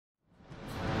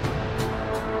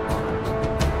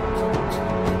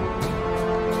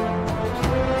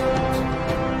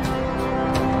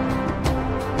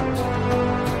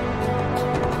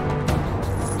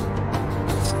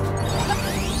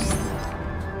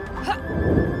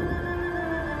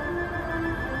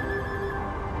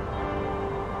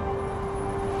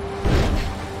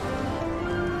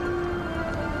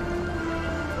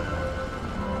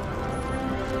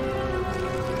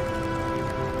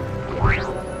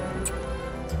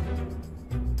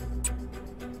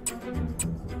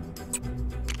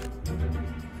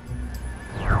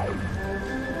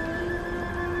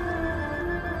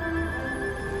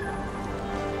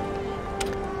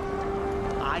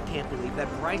I can't believe that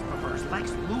Bryce prefers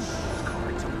Lex Luthor's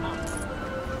car to mine.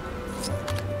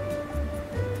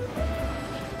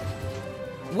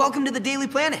 Welcome to the Daily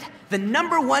Planet, the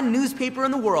 #1 newspaper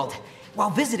in the world. While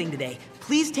visiting today,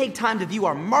 please take time to view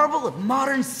our marvel of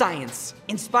modern science.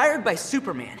 Inspired by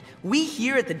Superman, we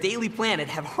here at the Daily Planet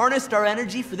have harnessed our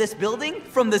energy for this building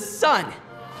from the sun.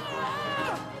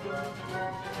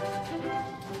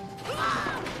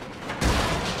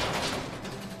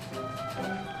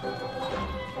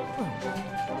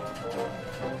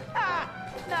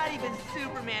 Not even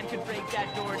Superman could break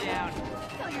that door down.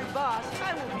 Tell your boss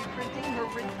I will be printing her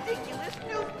ridiculous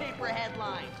newspaper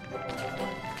headline.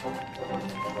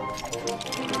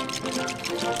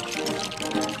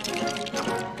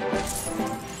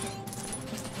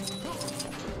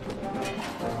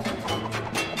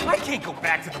 I can't go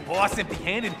back to the boss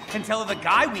empty-handed and tell her the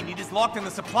guy we need is locked in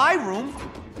the supply room.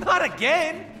 Not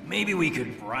again. Maybe we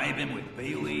could bribe him with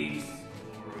bay leaves.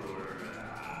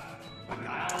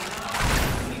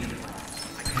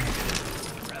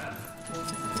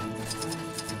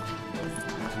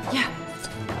 Yeah.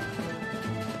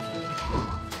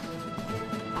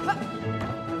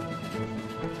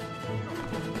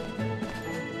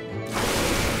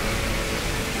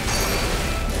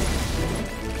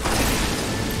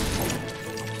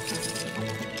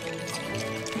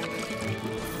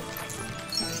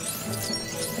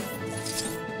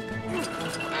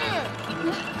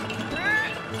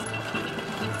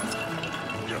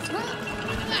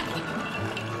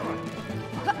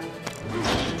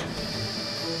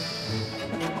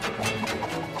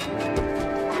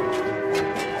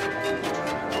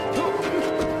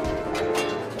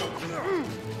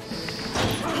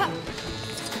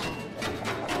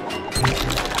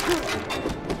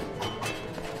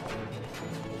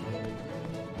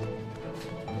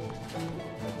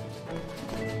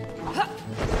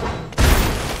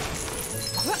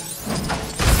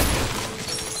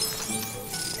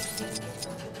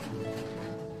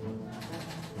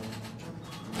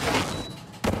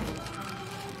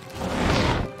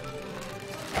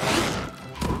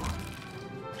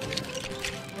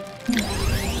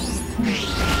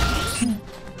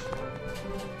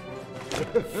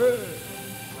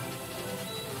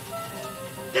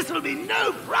 This will be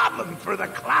no problem for the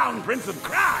Clown Prince of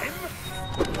Crime.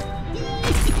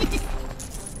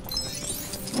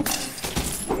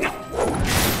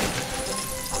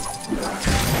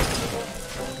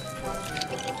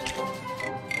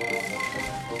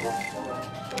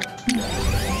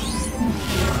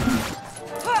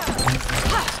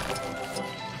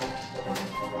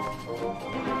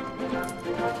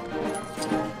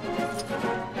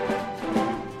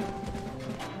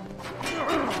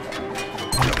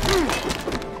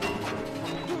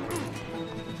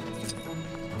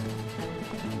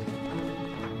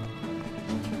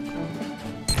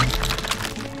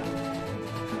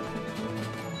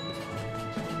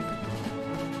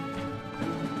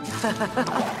 I've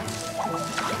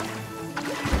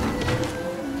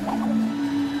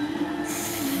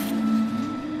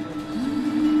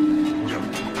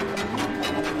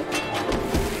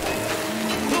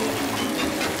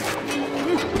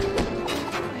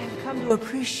come to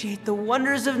appreciate the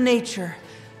wonders of nature.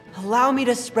 Allow me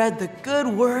to spread the good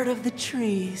word of the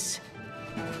trees.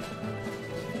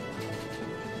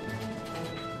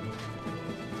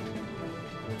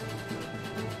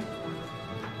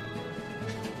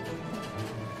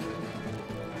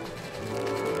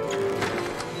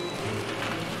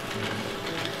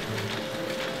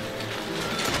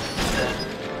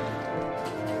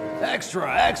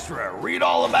 Extra, extra, read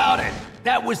all about it.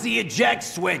 That was the eject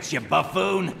switch, you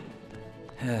buffoon.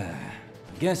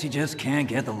 Guess you just can't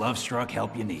get the love-struck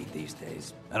help you need these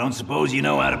days. I don't suppose you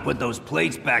know how to put those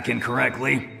plates back in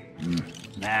correctly?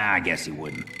 Nah, I guess you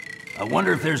wouldn't. I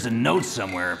wonder if there's a note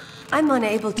somewhere. I'm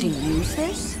unable to use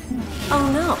this?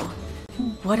 Oh no.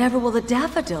 Whatever will the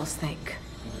daffodils think?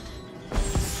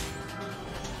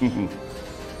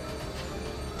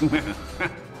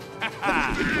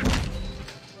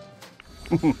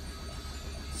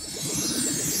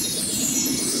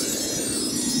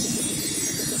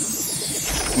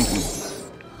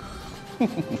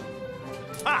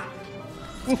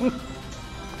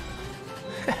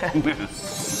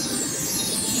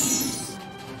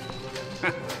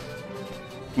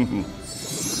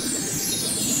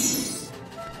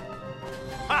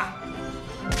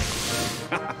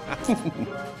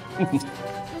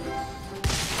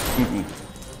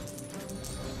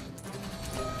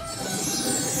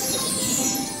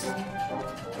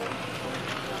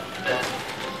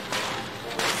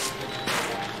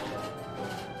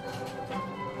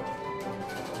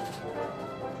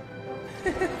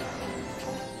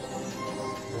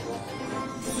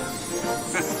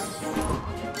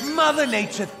 Mother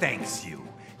Nature thanks you.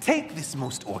 Take this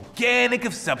most organic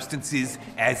of substances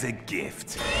as a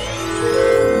gift.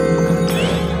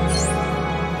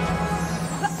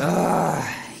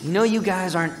 You know you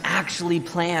guys aren't actually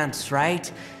plants, right?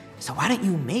 So why don't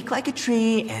you make like a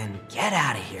tree and get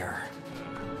out of here?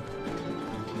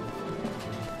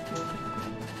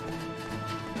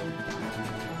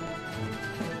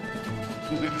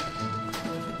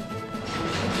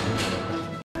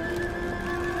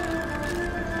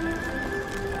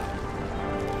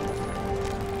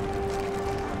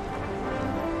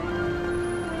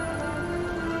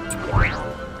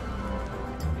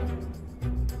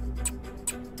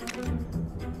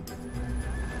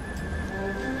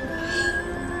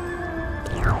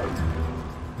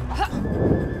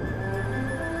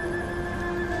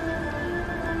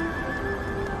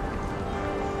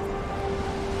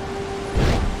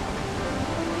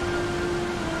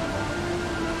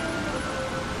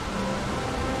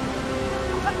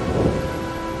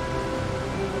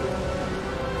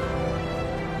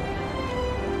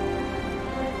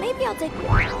 Maybe I'll take...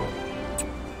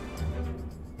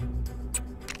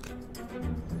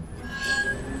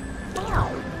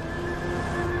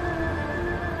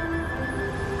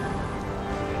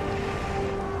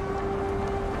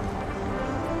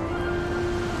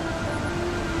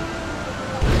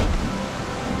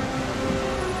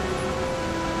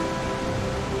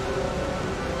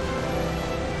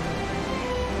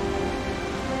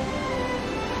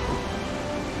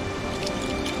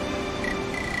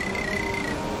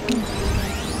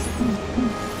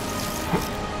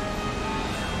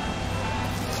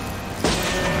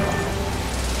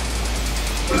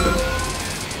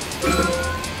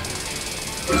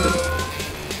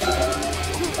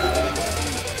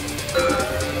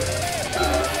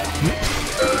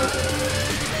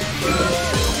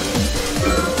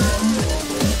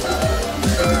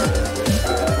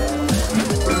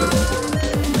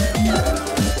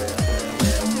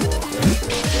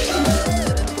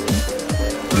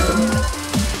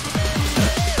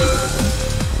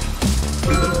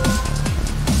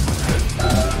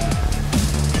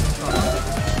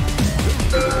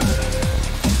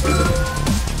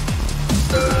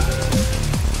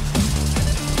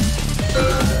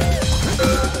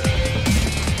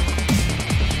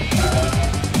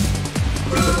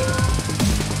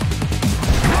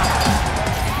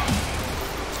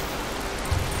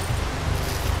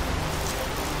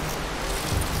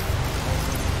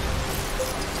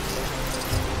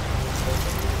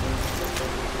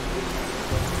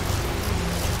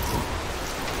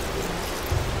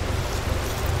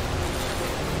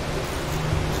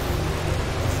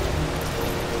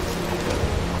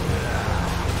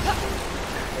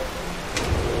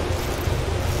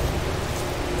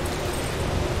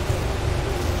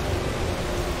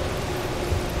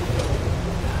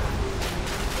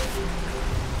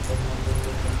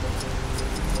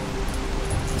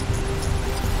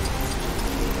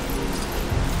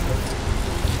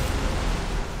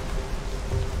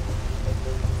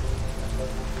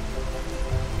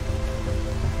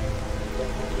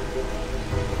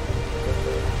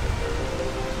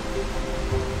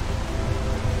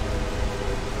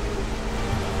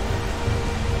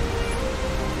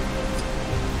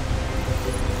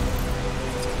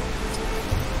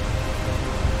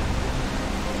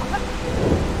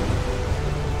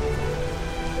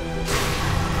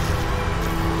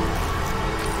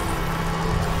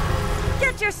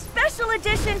 Your special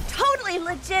edition, totally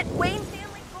legit Wayne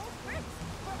family gold bricks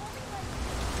for only like...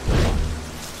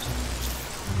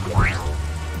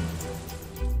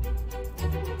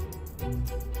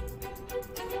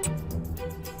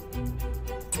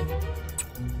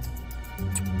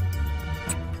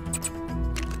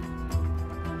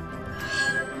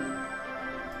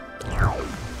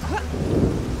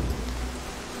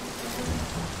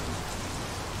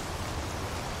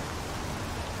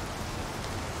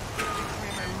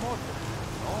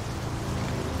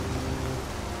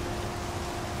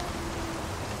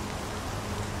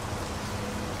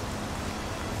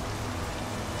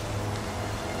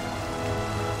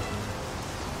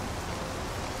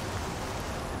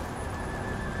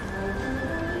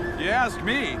 You ask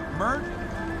me, Mert?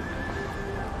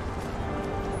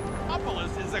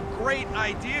 Metropolis is a great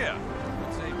idea.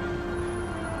 Would say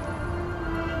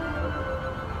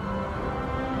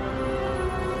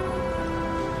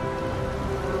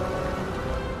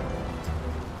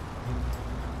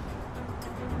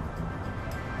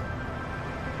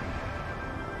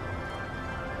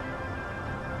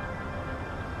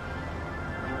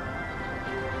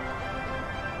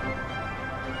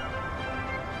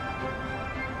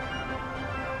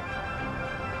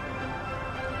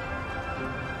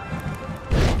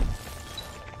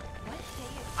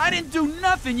I didn't do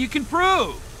nothing you can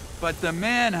prove. But the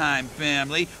Mannheim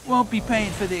family won't be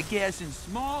paying for their gas in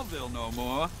Smallville no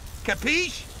more.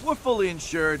 Capiche? We're fully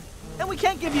insured. And we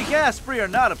can't give you gas, free or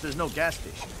not, if there's no gas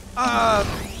station.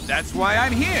 That's why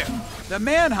I'm here. The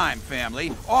Mannheim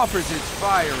family offers its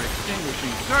fire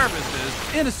extinguishing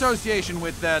services in association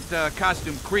with that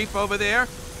costume creep over there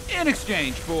in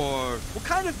exchange for... What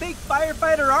kind of fake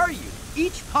firefighter are you?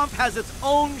 Each pump has its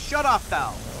own shutoff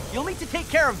valve. You'll need to take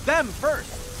care of them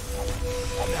first.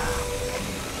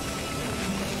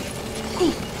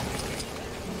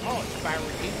 Oh, it's by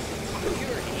reducing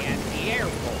security at the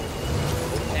airport.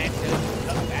 That doesn't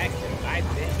come back to my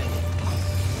business.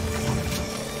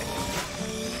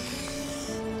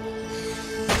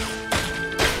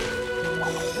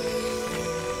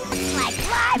 Like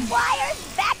live wires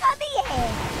back on the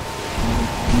air.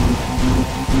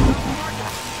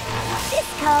 This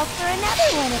calls for another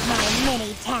one of my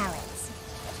many talents.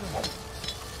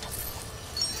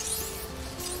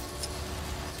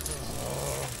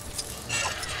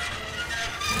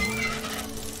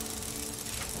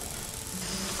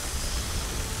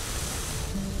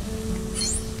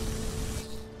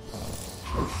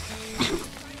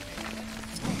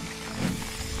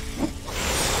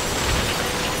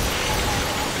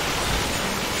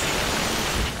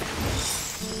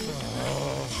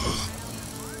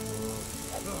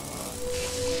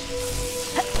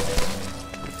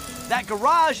 That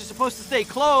garage is supposed to stay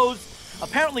closed.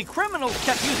 Apparently criminals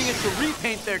kept using it to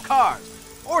repaint their cars.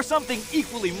 Or something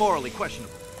equally morally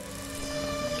questionable.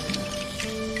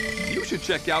 You should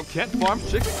check out Kent Farms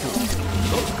chicken coop.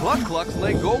 Those cluck-clucks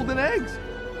lay golden eggs.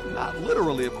 Not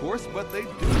literally, of course, but they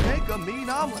do make a mean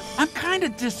omelet. I'm kind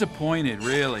of disappointed,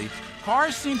 really.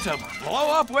 Cars seem to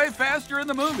blow up way faster in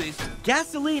the movies.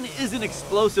 Gasoline isn't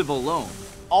explosive alone.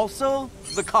 Also,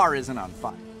 the car isn't on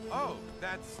fire. Oh,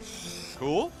 that's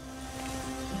cool.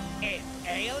 An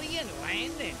alien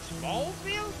land in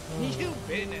Smallville? You've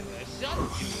been in the sun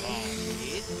too long,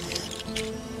 kid.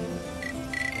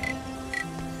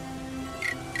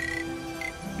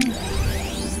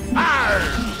 Arr!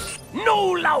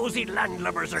 No lousy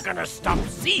landlubbers are gonna stop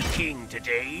Sea King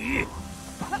today.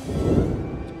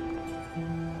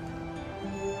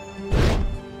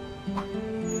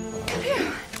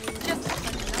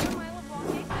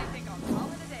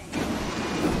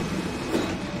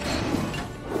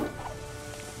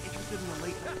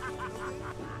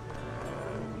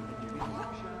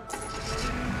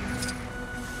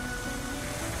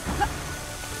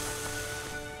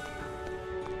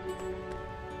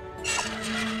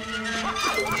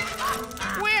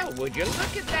 Well, would you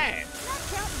look at that? Not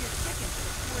counting your chickens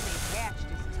before they hatched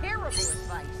is terrible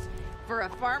advice for a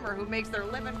farmer who makes their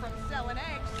living from selling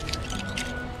eggs.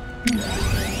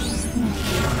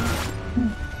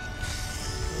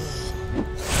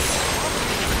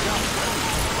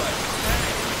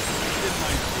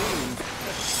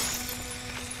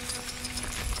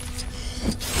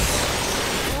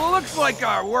 Looks like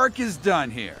our work is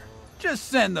done here. Just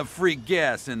send the free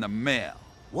gas in the mail.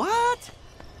 What?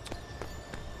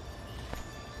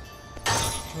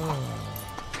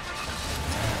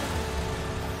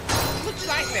 Looks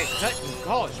like they're cutting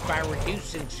costs by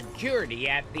reducing security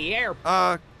at the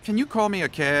airport. Can you call me a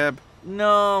cab?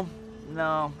 No,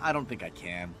 I don't think I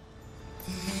can.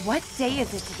 What day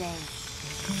is it today?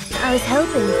 I was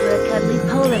hoping for a cuddly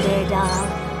polar bear doll,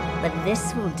 but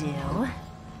this will do.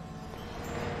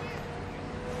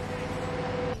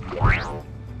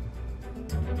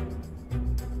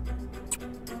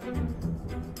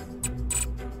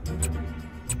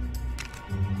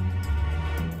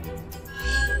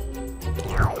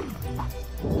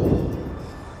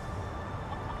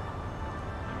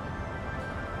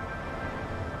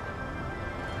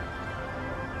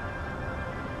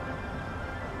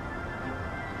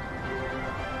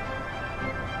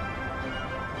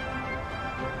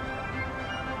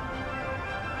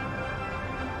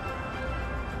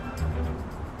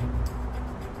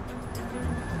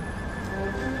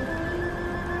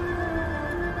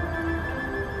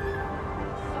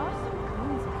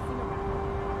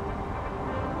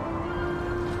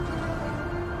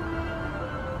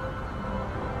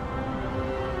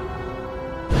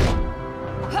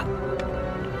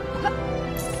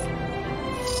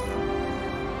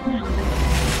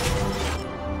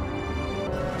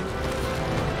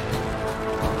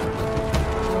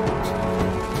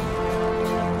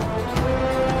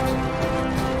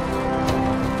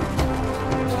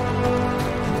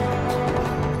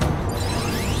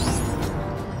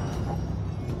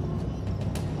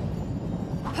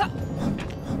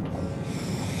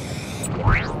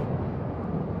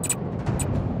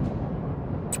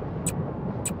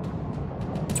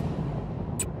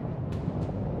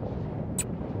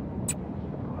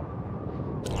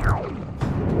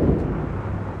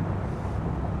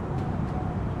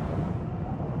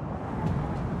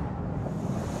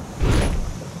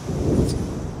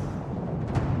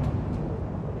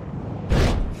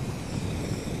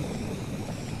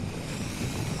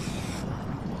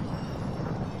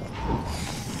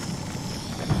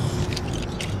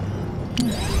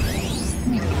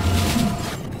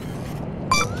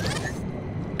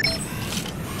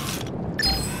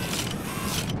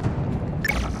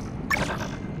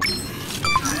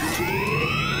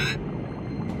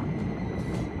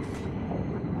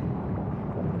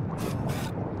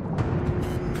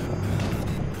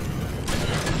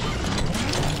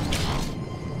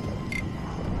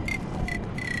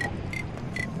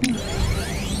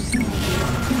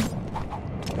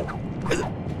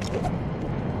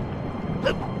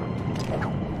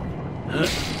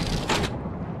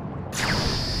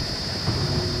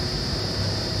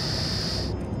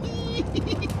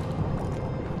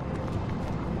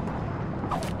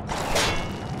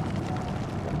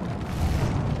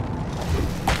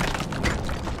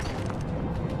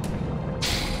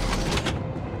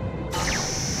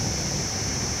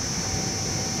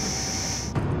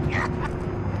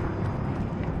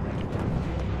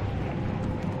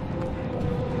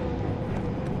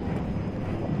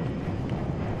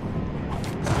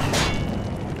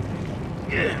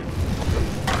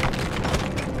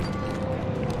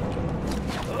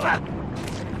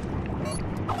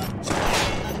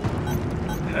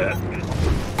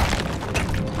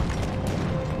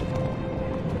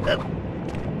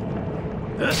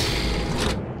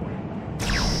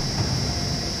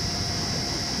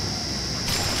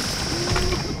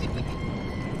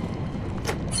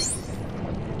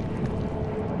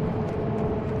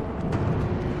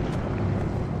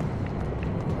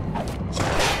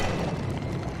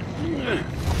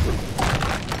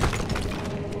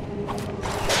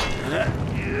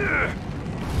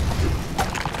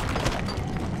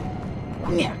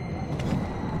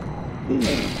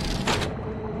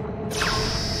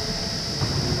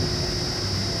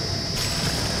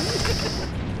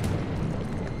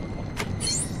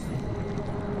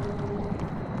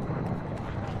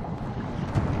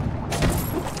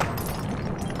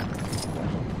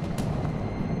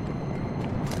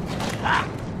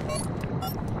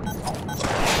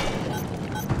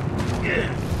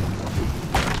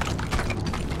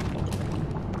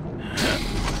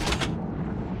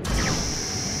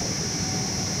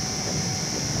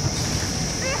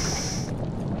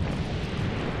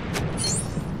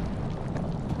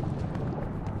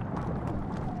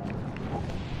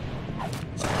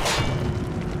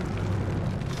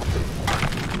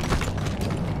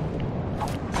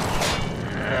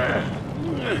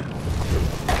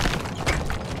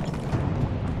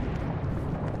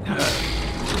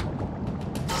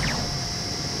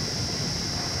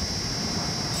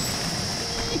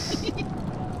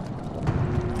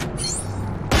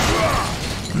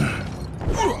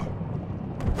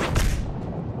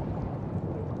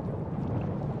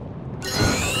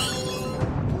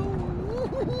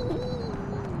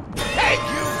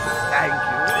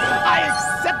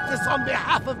 On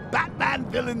behalf of Batman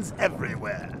villains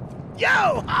everywhere.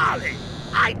 Yo, Harley!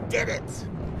 I did it!